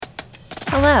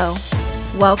Hello,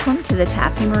 welcome to the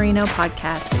Taffy Marino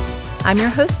podcast. I'm your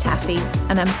host, Taffy,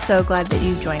 and I'm so glad that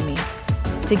you joined me.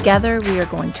 Together, we are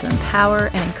going to empower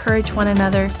and encourage one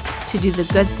another to do the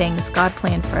good things God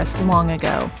planned for us long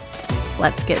ago.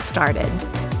 Let's get started.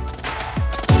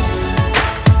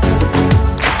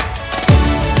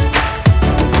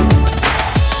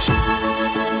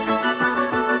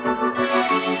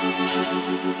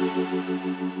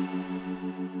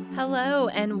 Hello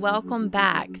and welcome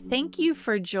back. Thank you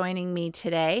for joining me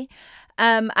today.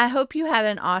 I hope you had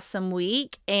an awesome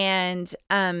week, and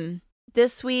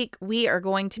this week we are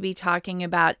going to be talking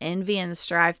about Envy and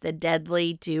Strife, the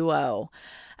deadly duo.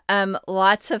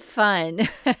 Lots of fun.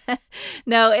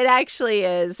 No, it actually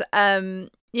is. I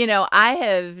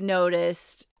have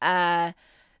noticed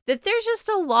that there's just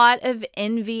a lot of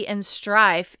envy and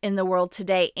strife in the world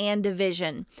today and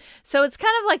division. So it's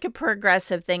kind of like a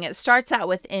progressive thing. It starts out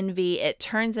with envy, it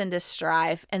turns into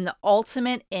strife, and the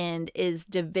ultimate end is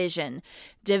division.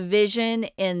 Division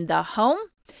in the home,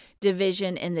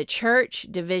 division in the church,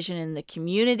 division in the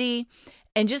community,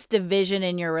 and just division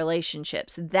in your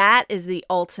relationships. That is the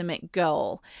ultimate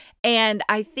goal. And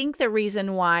I think the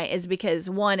reason why is because,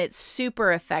 one, it's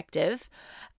super effective.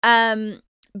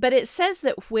 But it says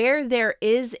that where there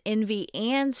is envy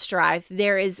and strife,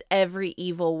 there is every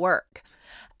evil work.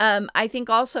 I think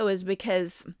also is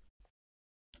because,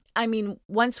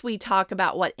 once we talk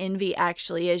about what envy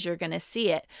actually is, you're going to see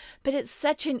it. But it's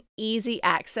such an easy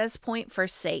access point for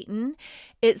Satan.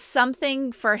 It's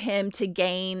something for him to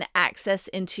gain access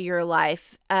into your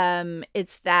life.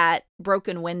 It's that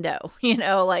broken window,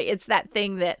 it's that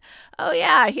thing that, oh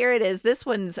yeah, here it is. This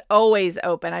one's always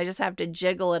open. I just have to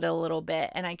jiggle it a little bit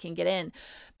and I can get in.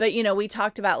 But, we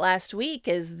talked about last week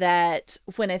is that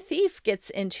when a thief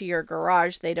gets into your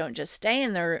garage, they don't just stay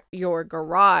in your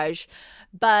garage,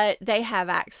 but they have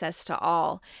access to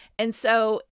all. And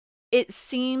so it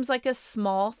seems like a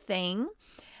small thing,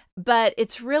 but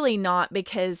it's really not,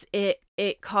 because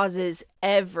it causes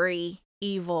every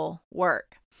evil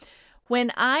work.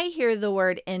 When I hear the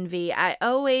word envy, I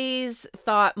always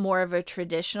thought more of a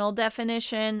traditional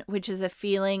definition, which is a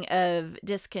feeling of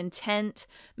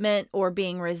discontentment or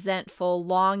being resentful,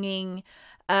 longing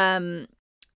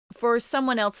for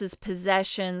someone else's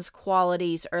possessions,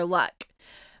 qualities, or luck.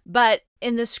 But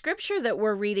in the scripture that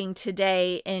we're reading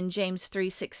today in James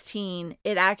 3:16,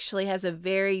 it actually has a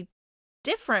very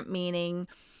different meaning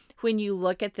when you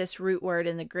look at this root word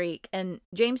in the Greek. And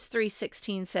James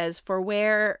 3:16 says, "For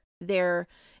where there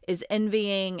is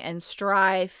envying and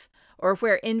strife, or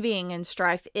where envying and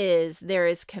strife is, there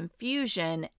is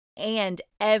confusion and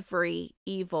every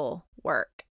evil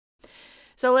work."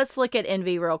 So let's look at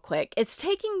envy real quick. It's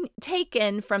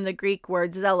taken from the Greek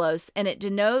word zelos, and it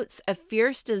denotes a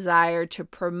fierce desire to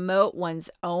promote one's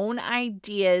own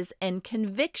ideas and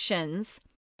convictions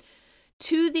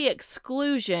to the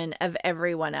exclusion of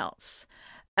everyone else.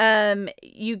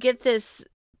 You get this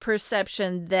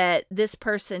perception that this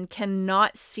person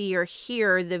cannot see or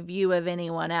hear the view of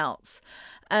anyone else.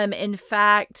 In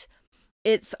fact,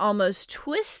 it's almost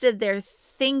twisted their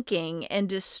thinking and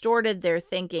distorted their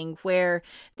thinking, where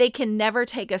they can never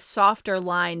take a softer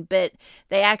line, but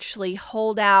they actually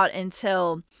hold out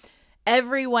until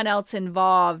everyone else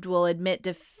involved will admit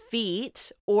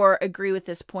defeat or agree with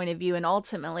this point of view, and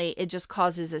ultimately it just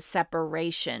causes a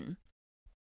separation.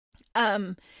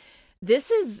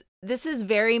 This is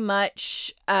very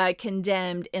much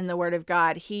condemned in the Word of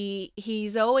God.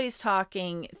 He's always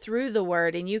talking through the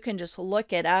Word, and you can just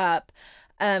look it up.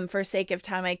 For sake of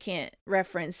time, I can't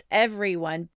reference every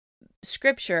one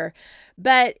scripture,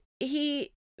 but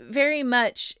he very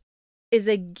much is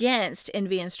against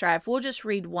envy and strife. We'll just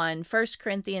read one. 1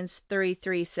 Corinthians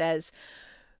 3:3 says,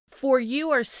 "For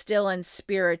you are still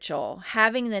unspiritual,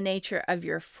 having the nature of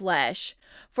your flesh.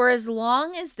 For as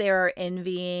long as there are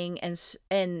envying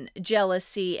and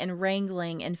jealousy and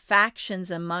wrangling and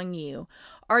factions among you,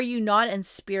 are you not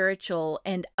unspiritual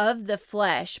and of the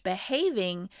flesh,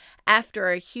 behaving after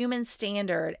a human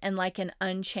standard and like an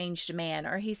unchanged man?"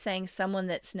 Or he's saying someone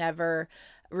that's never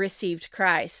received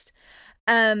Christ.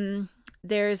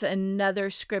 There's another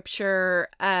scripture,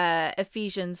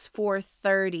 Ephesians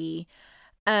 4:30.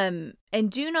 And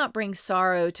do not bring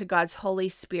sorrow to God's Holy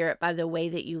Spirit by the way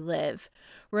that you live.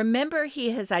 Remember,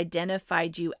 he has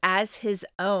identified you as his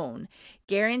own,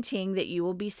 guaranteeing that you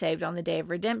will be saved on the day of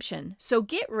redemption. So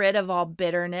get rid of all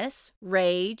bitterness,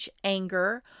 rage,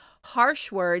 anger,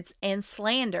 harsh words, and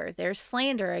slander. There's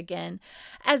slander again,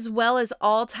 as well as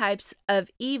all types of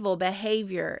evil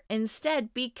behavior.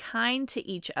 Instead, be kind to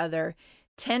each other,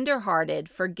 tender-hearted,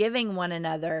 forgiving one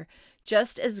another,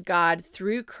 just as God,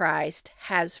 through Christ,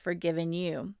 has forgiven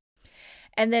you.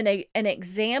 And then an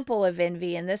example of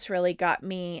envy, and this really got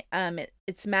me,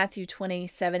 it's Matthew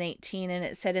 27:18, and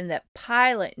it said, "And that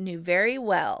Pilate knew very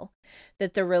well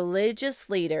that the religious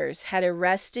leaders had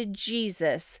arrested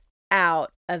Jesus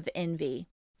out of envy."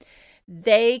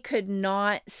 They could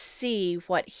not see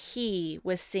what he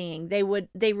was seeing. They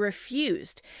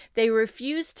refused. They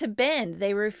refused to bend.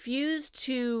 They refused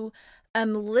to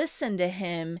listen to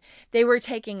him. They were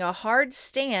taking a hard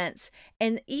stance.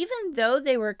 And even though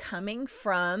they were coming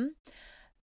from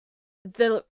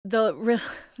the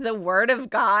the word of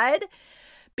God,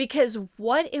 because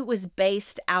what it was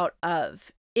based out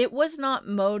of, it was not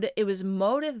it was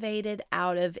motivated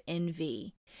out of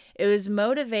envy. It was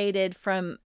motivated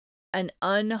from an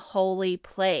unholy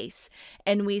place.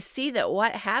 And we see that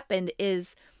what happened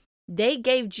is they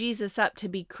gave Jesus up to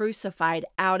be crucified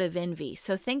out of envy.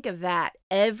 So think of that,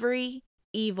 every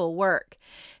evil work.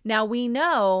 Now we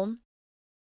know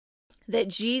that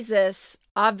Jesus,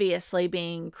 obviously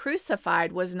being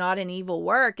crucified, was not an evil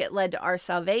work. It led to our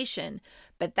salvation.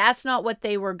 But that's not what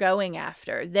they were going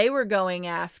after. They were going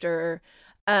after,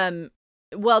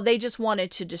 they just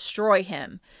wanted to destroy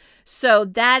him. So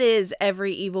that is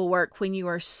every evil work, when you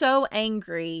are so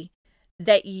angry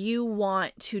that you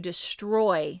want to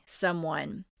destroy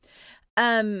someone.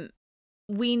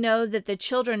 We know that the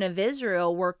children of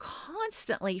Israel were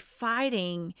constantly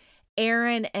fighting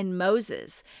Aaron and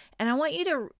Moses. And I want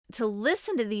you to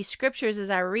listen to these scriptures as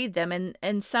I read them.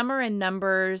 And some are in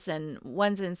Numbers and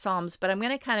one's in Psalms, but I'm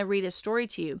going to kind of read a story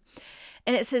to you.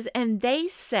 And it says, "And they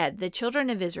said, the children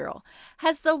of Israel,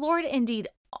 has the Lord indeed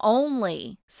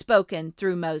only spoken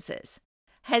through Moses?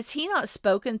 Has he not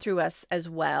spoken through us as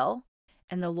well?"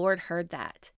 And the Lord heard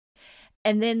that.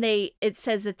 And then it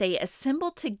says that they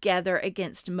assembled together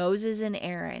against Moses and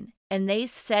Aaron, and they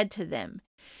said to them,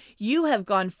 "You have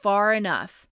gone far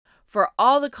enough, for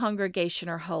all the congregation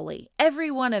are holy,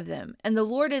 every one of them, and the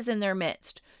Lord is in their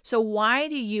midst. So why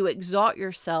do you exalt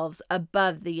yourselves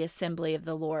above the assembly of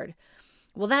the Lord?"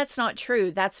 Well, that's not true.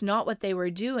 That's not what they were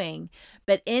doing.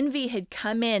 But envy had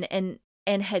come in and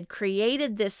had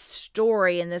created this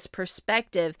story and this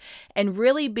perspective and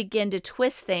really began to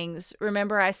twist things.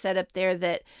 Remember, I said up there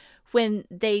that when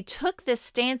they took this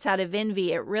stance out of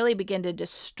envy, it really began to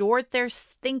distort their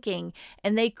thinking,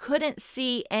 and they couldn't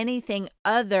see anything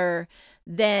other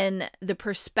than the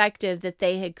perspective that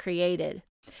they had created.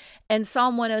 And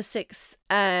Psalm 106,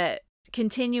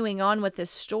 continuing on with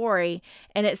this story,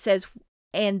 and it says,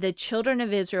 "And the children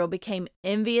of Israel became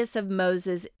envious of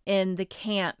Moses in the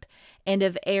camp, and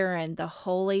of Aaron, the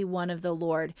Holy One of the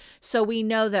Lord." So we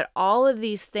know that all of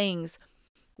these things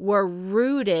were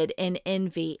rooted in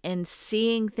envy and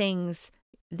seeing things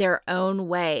their own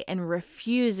way and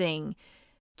refusing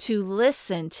to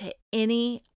listen to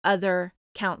any other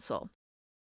counsel.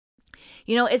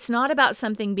 It's not about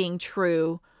something being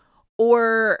true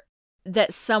or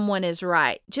that someone is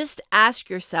right. Just ask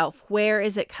yourself, where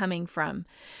is it coming from?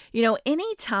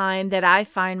 Any time that I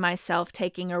find myself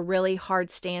taking a really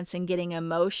hard stance and getting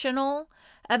emotional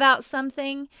about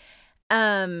something,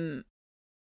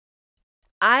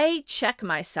 I check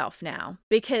myself now,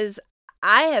 because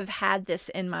I have had this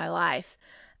in my life.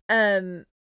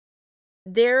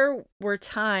 There were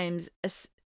times,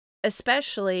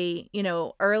 especially,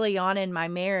 early on in my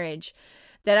marriage,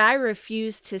 that I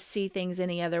refused to see things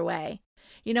any other way.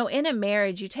 In a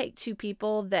marriage, you take two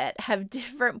people that have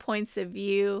different points of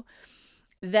view,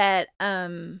 that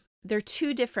they're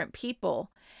two different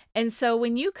people. And so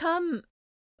when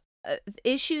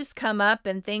issues come up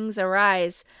and things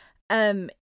arise,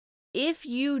 if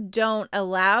you don't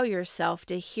allow yourself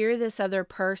to hear this other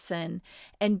person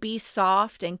and be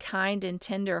soft and kind and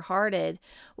tender-hearted,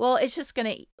 well, it's just going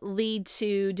to lead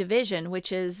to division,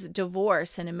 which is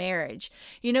divorce in a marriage.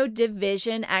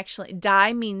 Division, actually,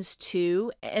 die means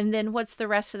two, and then what's the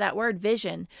rest of that word?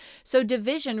 Vision. So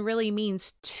division really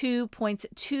means 2 points,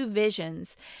 two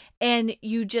visions, and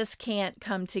you just can't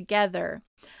come together.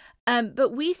 But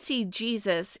we see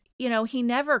Jesus, he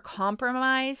never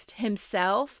compromised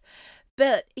himself,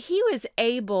 but he was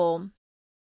able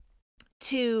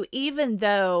to, even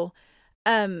though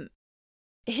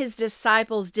his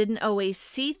disciples didn't always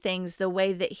see things the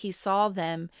way that he saw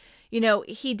them,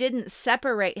 he didn't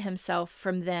separate himself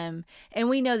from them. And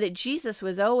we know that Jesus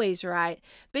was always right,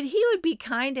 but he would be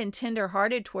kind and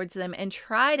tenderhearted towards them and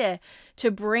try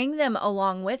to bring them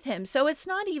along with him. So it's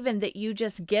not even that you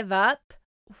just give up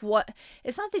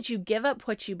it's not that you give up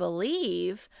what you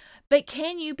believe, but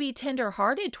can you be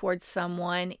tenderhearted towards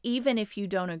someone even if you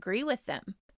don't agree with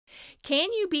them?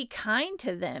 Can you be kind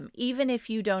to them even if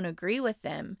you don't agree with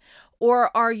them?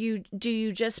 Or do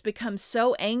you just become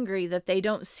so angry that they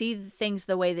don't see things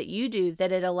the way that you do,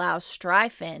 that it allows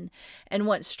strife in? And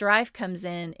once strife comes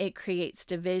in, it creates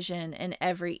division and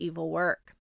every evil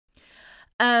work.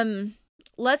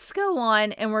 Let's go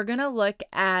on, and we're going to look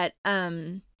at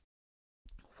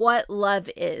what love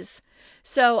is.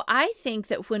 So I think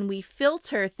that when we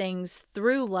filter things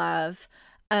through love,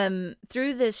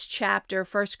 through this chapter,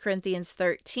 1 Corinthians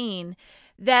 13,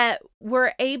 that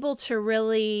we're able to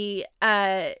really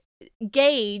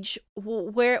gauge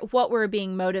what we're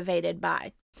being motivated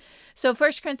by. So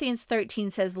 1 Corinthians 13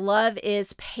 says, love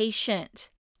is patient.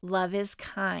 Love is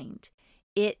kind.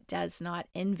 It does not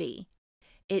envy.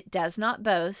 It does not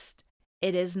boast.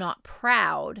 It is not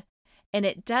proud. And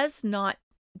it does not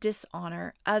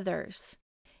dishonor others.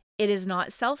 It is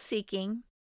not self-seeking.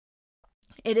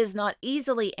 It is not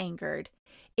easily angered.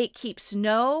 It keeps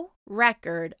no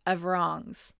record of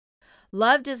wrongs.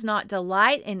 Love does not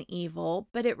delight in evil,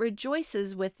 but it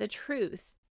rejoices with the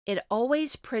truth. It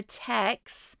always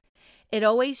protects. It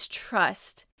always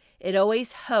trusts. It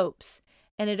always hopes.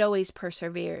 And it always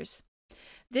perseveres.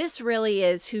 This really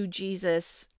is who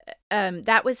Jesus,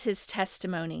 that was his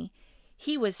testimony.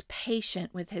 He was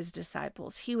patient with his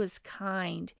disciples. He was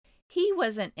kind. He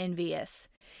wasn't envious.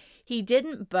 He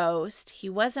didn't boast. He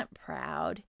wasn't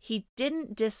proud. He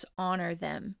didn't dishonor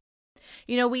them.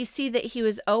 You know, we see that he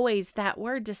was always, that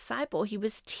word disciple, he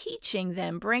was teaching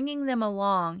them, bringing them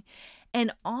along,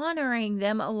 and honoring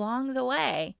them along the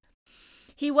way.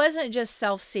 He wasn't just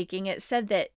self-seeking. It said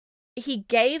that he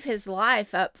gave his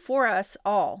life up for us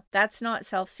all. That's not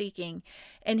self-seeking.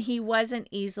 And he wasn't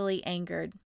easily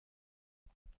angered.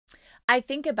 I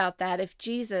think about that. If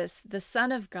Jesus, the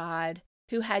Son of God,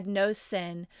 who had no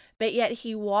sin, but yet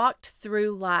he walked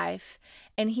through life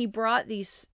and he brought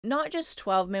these, not just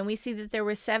 12 men, we see that there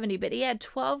were 70, but he had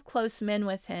 12 close men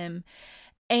with him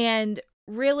and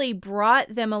really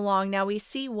brought them along. Now we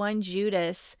see one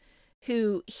Judas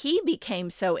who he became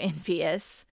so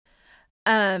envious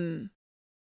that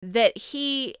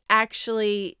he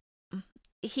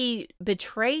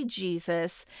betrayed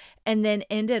Jesus and then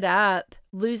ended up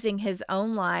losing his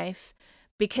own life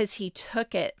because he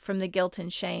took it from the guilt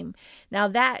and shame. Now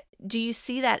do you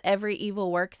see that every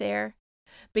evil work there?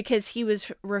 Because he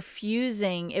was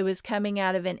refusing, it was coming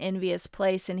out of an envious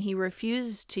place, and he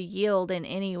refused to yield in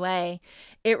any way.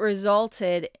 It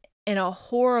resulted in a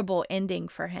horrible ending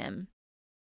for him.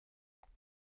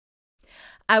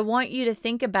 I want you to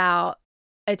think about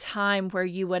a time where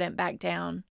you wouldn't back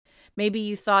down. Maybe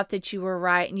you thought that you were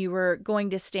right and you were going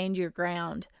to stand your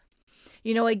ground.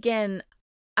 You know, again,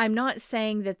 I'm not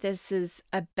saying that this is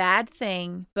a bad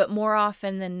thing, but more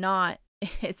often than not,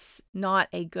 it's not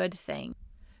a good thing.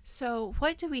 So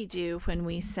what do we do when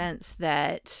we sense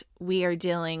that we are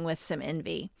dealing with some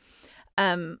envy?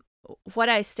 What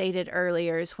I stated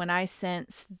earlier is when I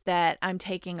sense that I'm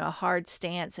taking a hard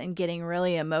stance and getting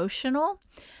really emotional,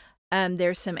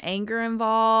 there's some anger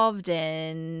involved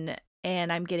and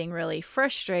I'm getting really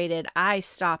frustrated, I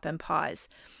stop and pause.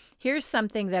 Here's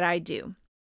something that I do.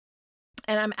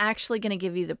 And I'm actually going to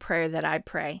give you the prayer that I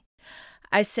pray.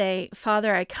 I say,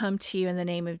 Father, I come to you in the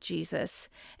name of Jesus,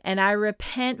 and I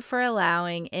repent for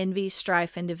allowing envy,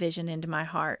 strife, and division into my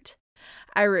heart.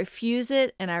 I refuse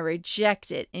it and I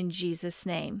reject it in Jesus'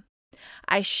 name.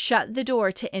 I shut the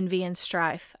door to envy and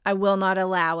strife. I will not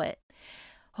allow it.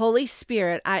 Holy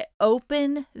Spirit, I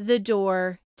open the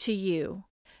door to you.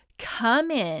 Come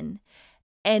in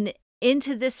and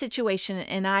into this situation,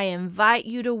 and I invite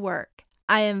you to work.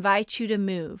 I invite you to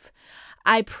move.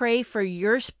 I pray for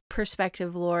your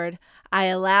perspective, Lord. I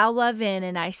allow love in,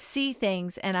 and I see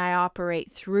things, and I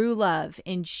operate through love.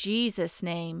 In Jesus'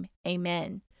 name,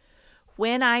 amen.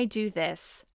 When I do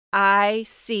this, I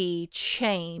see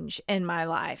change in my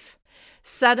life.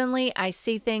 Suddenly, I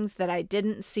see things that I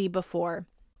didn't see before.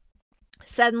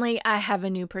 Suddenly, I have a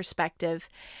new perspective.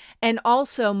 And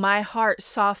also, my heart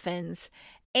softens,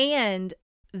 and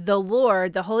the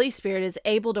Lord, the Holy Spirit, is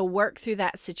able to work through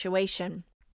that situation.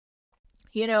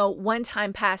 You know, one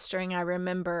time pastoring, I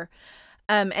remember,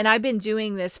 and I've been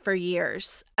doing this for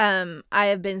years. I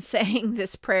have been saying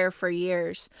this prayer for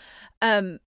years.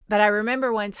 But I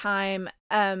remember one time,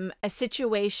 a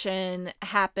situation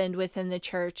happened within the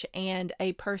church, and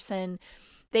a person,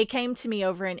 they came to me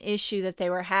over an issue that they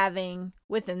were having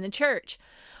within the church.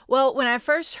 Well, when I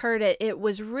first heard it, it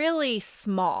was really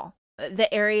small,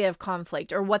 the area of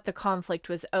conflict, or what the conflict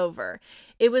was over.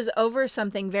 It was over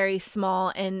something very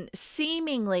small and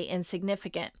seemingly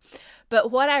insignificant.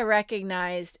 But what I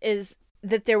recognized is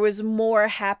that there was more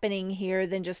happening here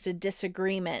than just a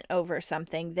disagreement over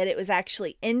something, that it was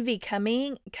actually envy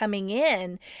coming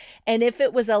in. And if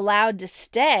it was allowed to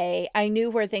stay, I knew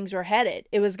where things were headed.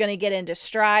 It was going to get into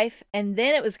strife, and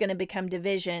then it was going to become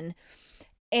division,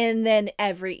 and then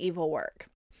every evil work.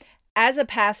 As a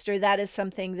pastor, that is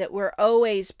something that we're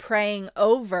always praying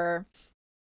over,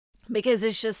 because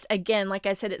it's just, again, like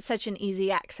I said, it's such an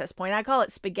easy access point. I call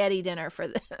it spaghetti dinner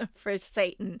for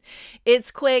Satan.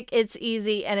 It's quick, it's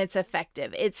easy, and it's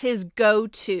effective. It's his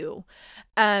go-to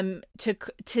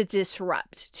to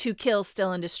disrupt, to kill,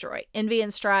 steal, and destroy. Envy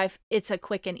and strife, it's a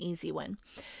quick and easy one.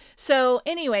 So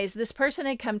anyways, this person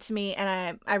had come to me,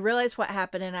 and I realized what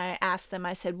happened, and I asked them,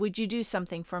 I said, would you do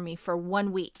something for me for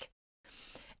 1 week?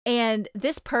 And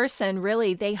this person,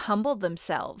 really, they humbled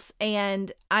themselves.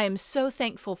 And I am so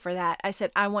thankful for that. I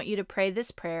said, I want you to pray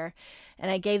this prayer. And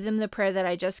I gave them the prayer that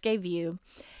I just gave you.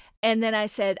 And then I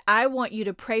said, I want you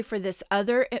to pray for this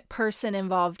other person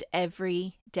involved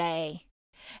every day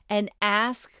and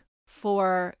ask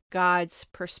for God's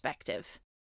perspective.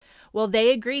 Well,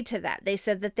 they agreed to that. They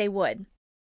said that they would.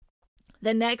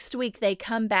 The next week they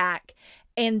come back,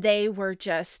 and they were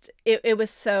just, it was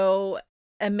so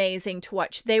amazing to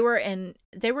watch. They were in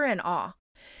awe.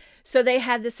 So they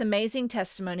had this amazing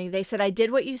testimony. They said, I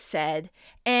did what you said,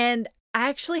 and I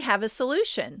actually have a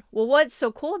solution. Well, what's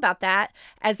so cool about that,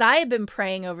 as I had been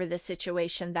praying over this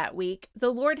situation that week,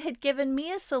 the Lord had given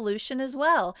me a solution as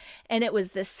well. And it was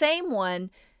the same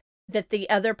one that the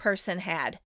other person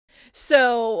had.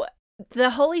 So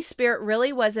the Holy Spirit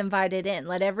really was invited in.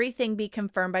 Let everything be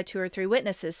confirmed by 2 or 3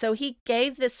 witnesses. So he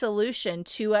gave the solution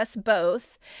to us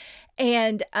both.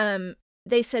 And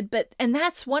they said, and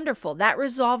that's wonderful. That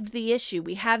resolved the issue.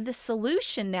 We have the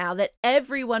solution now that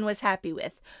everyone was happy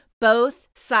with. Both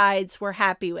sides were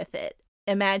happy with it.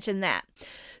 Imagine that.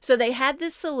 So they had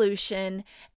this solution,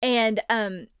 and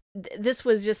this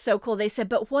was just so cool. They said,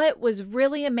 but what was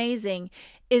really amazing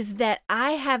is that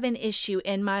I have an issue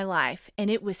in my life, and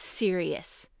it was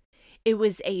serious. It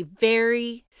was a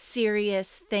very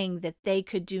serious thing that they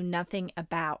could do nothing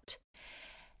about.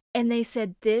 And they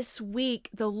said, this week,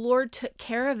 the Lord took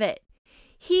care of it.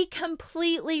 He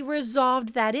completely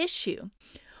resolved that issue.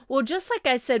 Well, just like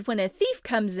I said, when a thief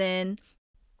comes in,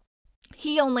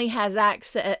 he has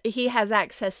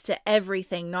access to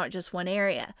everything, not just one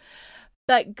area.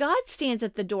 But God stands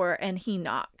at the door and he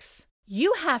knocks.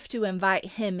 You have to invite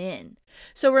him in.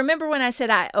 So remember when I said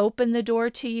I open the door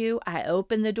to you, I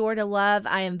open the door to love,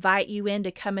 I invite you in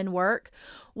to come and work.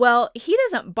 Well, he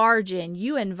doesn't barge in,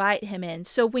 you invite him in.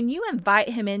 So when you invite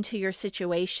him into your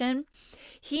situation,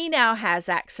 he now has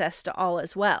access to all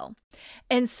as well.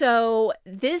 And so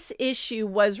this issue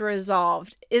was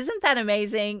resolved. Isn't that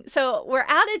amazing? So we're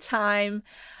out of time.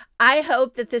 I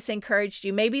hope that this encouraged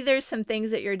you. Maybe there's some things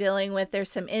that you're dealing with.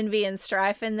 There's some envy and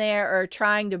strife in there, or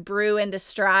trying to brew into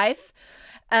strife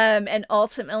and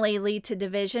ultimately lead to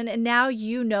division. And now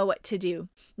you know what to do.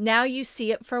 Now you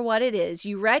see it for what it is.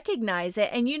 You recognize it,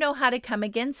 and you know how to come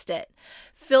against it.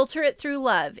 Filter it through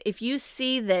love. If you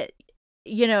see that,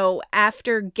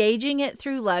 after gauging it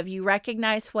through love, you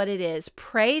recognize what it is,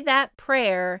 pray that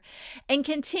prayer and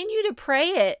continue to pray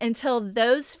it until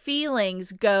those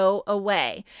feelings go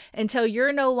away, until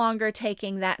you're no longer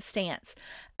taking that stance.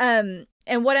 And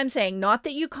what I'm saying, not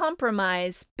that you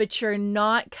compromise, but you're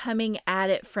not coming at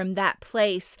it from that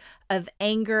place of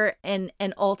anger and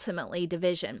ultimately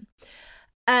division.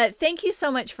 Thank you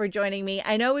so much for joining me.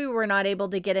 I know we were not able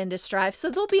to get into strife, so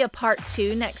there'll be a part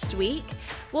 2 next week.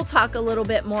 We'll talk a little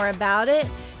bit more about it,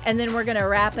 and then we're going to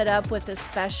wrap it up with a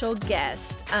special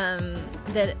guest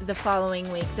the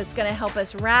following week that's going to help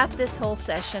us wrap this whole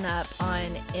session up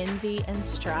on envy and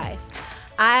strife.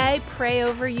 I pray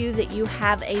over you that you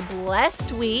have a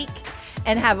blessed week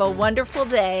and have a wonderful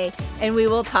day, and we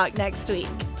will talk next week.